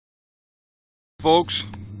Folks,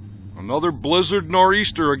 another blizzard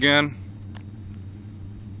nor'easter again.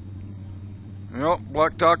 Yep,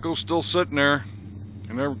 black taco's still sitting there.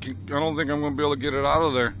 I don't think I'm going to be able to get it out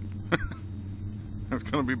of there. It's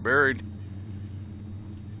going to be buried.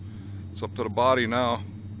 It's up to the body now.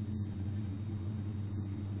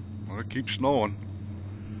 Well, it keeps snowing.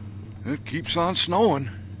 It keeps on snowing.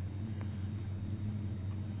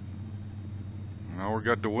 Now we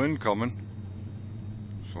got the wind coming.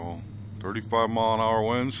 So 35-mile-an-hour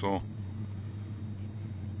wind, so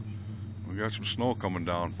we got some snow coming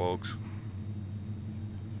down, folks.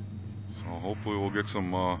 So hopefully we'll get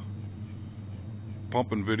some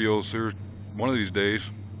pumping videos here one of these days.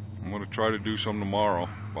 I'm going to try to do some tomorrow,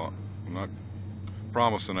 but I'm not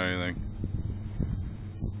promising anything.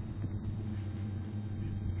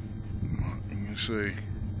 You can see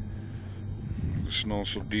the snow's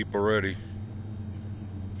so deep already,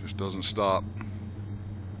 just doesn't stop.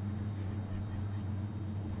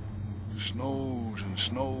 Snows and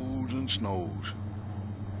snows and snows.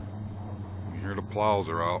 You hear the plows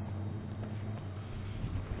are out.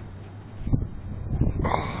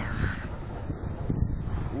 Oh.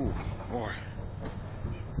 Ooh, boy.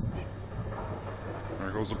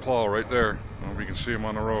 There goes the plow right there. I don't know if you can see him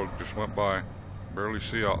on the road. Just went by. Barely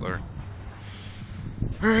see out there.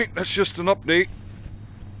 Alright, that's just an update.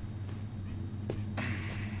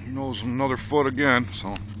 He knows another foot again,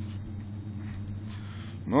 so.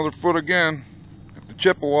 Another foot again at the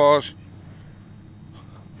Chippewa'S.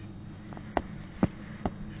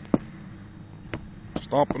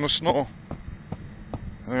 Stomping the snow.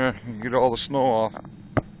 There, you get all the snow off.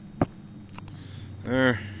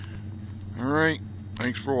 There. Alright,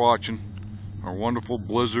 thanks for watching our wonderful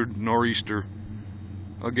blizzard nor'easter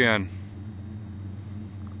again.